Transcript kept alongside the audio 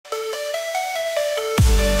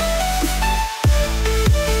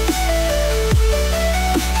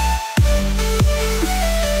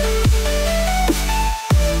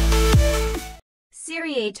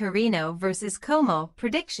A Torino vs Como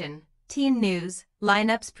prediction, team news,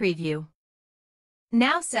 lineups preview.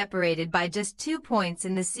 Now separated by just 2 points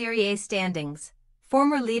in the Serie A standings,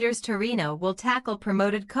 former leaders Torino will tackle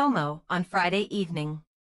promoted Como on Friday evening.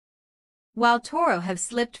 While Toro have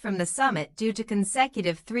slipped from the summit due to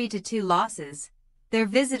consecutive 3-2 losses, their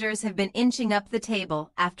visitors have been inching up the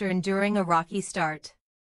table after enduring a rocky start.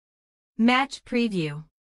 Match preview.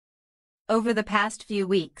 Over the past few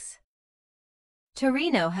weeks,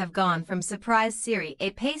 Torino have gone from surprise Serie A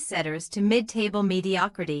pace-setters to mid-table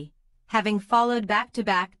mediocrity, having followed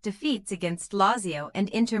back-to-back defeats against Lazio and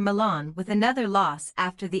Inter Milan with another loss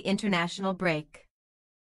after the international break.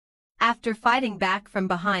 After fighting back from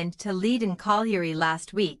behind to lead in Cagliari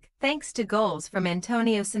last week, thanks to goals from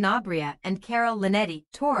Antonio Sanabria and Carol Linetti,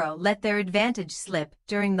 Toro let their advantage slip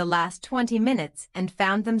during the last 20 minutes and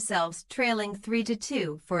found themselves trailing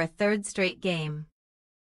 3-2 for a third straight game.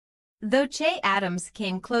 Though Che Adams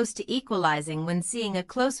came close to equalizing when seeing a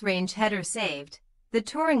close-range header saved, the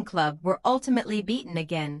Turin club were ultimately beaten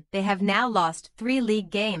again. They have now lost 3 league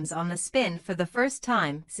games on the spin for the first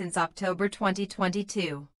time since October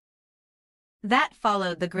 2022. That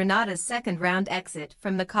followed the Granada's second-round exit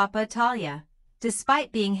from the Coppa Italia,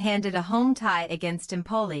 despite being handed a home tie against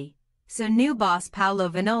Empoli, so new boss Paolo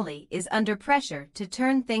Vanoli is under pressure to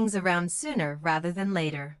turn things around sooner rather than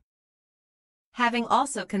later. Having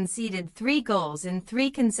also conceded 3 goals in 3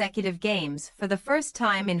 consecutive games for the first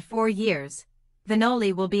time in 4 years,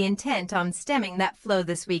 Vanoli will be intent on stemming that flow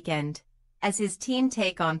this weekend, as his team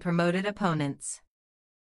take on promoted opponents.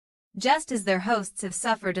 Just as their hosts have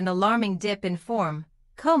suffered an alarming dip in form,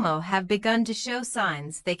 Como have begun to show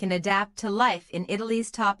signs they can adapt to life in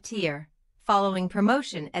Italy's top tier, following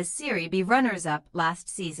promotion as Serie B runners-up last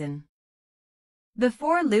season.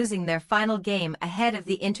 Before losing their final game ahead of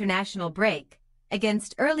the international break,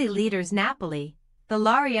 against early leaders Napoli, the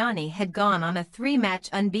Lariani had gone on a 3-match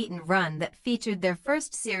unbeaten run that featured their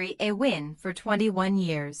first Serie A win for 21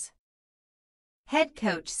 years. Head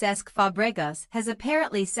coach Cesc Fabregas has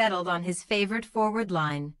apparently settled on his favorite forward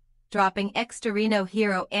line, dropping ex-Torino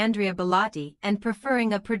hero Andrea Bellotti and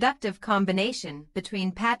preferring a productive combination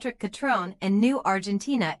between Patrick Cutrone and new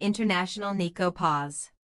Argentina international Nico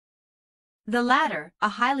Paz. The latter, a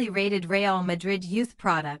highly rated Real Madrid youth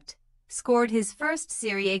product, scored his first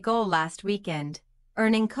Serie A goal last weekend,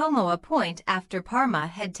 earning Como a point after Parma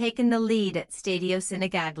had taken the lead at Stadio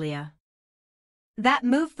Sinigaglia. That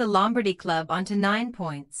moved the Lombardy club onto 9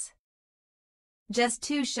 points, just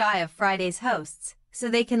 2 shy of Friday's hosts, so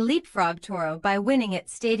they can leapfrog Toro by winning at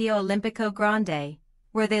Stadio Olimpico Grande,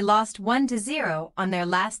 where they lost 1-0 on their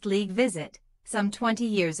last league visit, some 20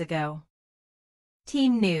 years ago.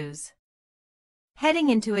 Team news. Heading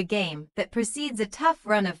into a game that precedes a tough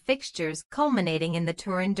run of fixtures culminating in the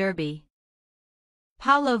Turin derby,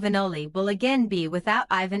 Paolo Vanoli will again be without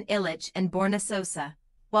Ivan Ilic and Borna Sosa,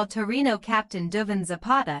 while Torino captain Duvan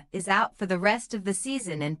Zapata is out for the rest of the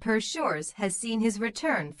season and per Shores has seen his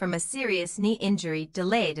return from a serious knee injury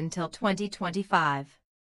delayed until 2025.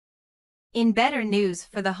 In better news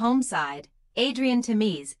for the home side, Adrian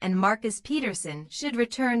Tamiz and Marcus Peterson should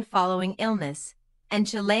return following illness, and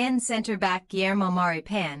Chilean center-back Guillermo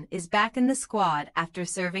Maripan is back in the squad after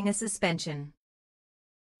serving a suspension.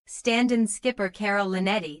 Stand-in skipper Carol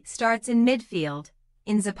Linetti starts in midfield.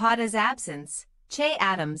 In Zapata's absence, Che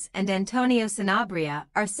Adams and Antonio Sanabria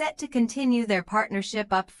are set to continue their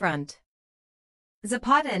partnership up front.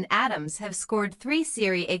 Zapata and Adams have scored 3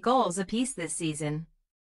 Serie A goals apiece this season,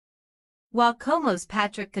 while Como's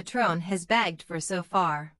Patrick Cutrone has bagged for so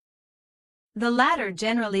far. The latter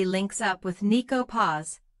generally links up with Nico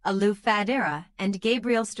Paz, Alou Fadera and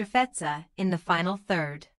Gabriel Strefezza in the final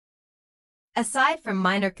third. Aside from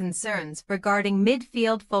minor concerns regarding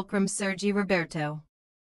midfield fulcrum Sergi Roberto,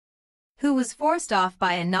 who was forced off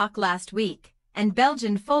by a knock last week, and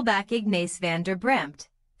Belgian fullback Ignace van der Bremt,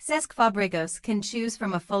 Cesc Fabregas can choose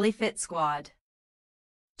from a fully fit squad.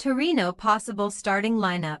 Torino possible starting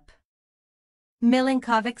lineup: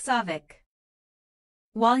 Milinkovic-Savic,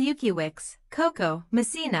 Walukiewicz, Coco,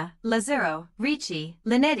 Messina, Lazaro, Ricci,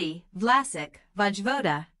 Linetti, Vlasic,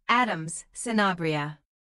 Vojvoda, Adams, Sanabria.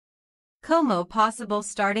 Como possible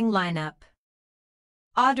starting lineup: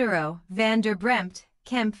 Oduro, van der Bremt,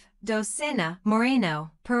 Kempf, Dos Sena,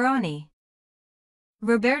 Moreno, Peroni,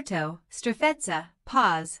 Roberto, Strefezza,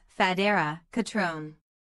 Paz, Fadera, Cutrone.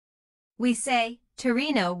 We say,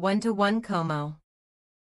 Torino 1-1 Como.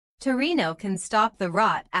 Torino can stop the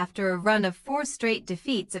rot after a run of 4 straight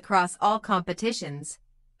defeats across all competitions,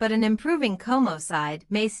 but an improving Como side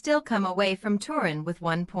may still come away from Turin with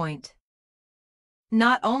 1 point.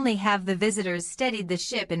 Not only have the visitors steadied the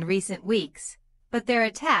ship in recent weeks, but their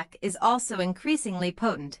attack is also increasingly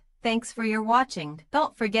potent. Thanks for your watching.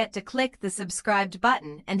 Don't forget to click the subscribed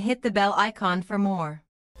button and hit the bell icon for more.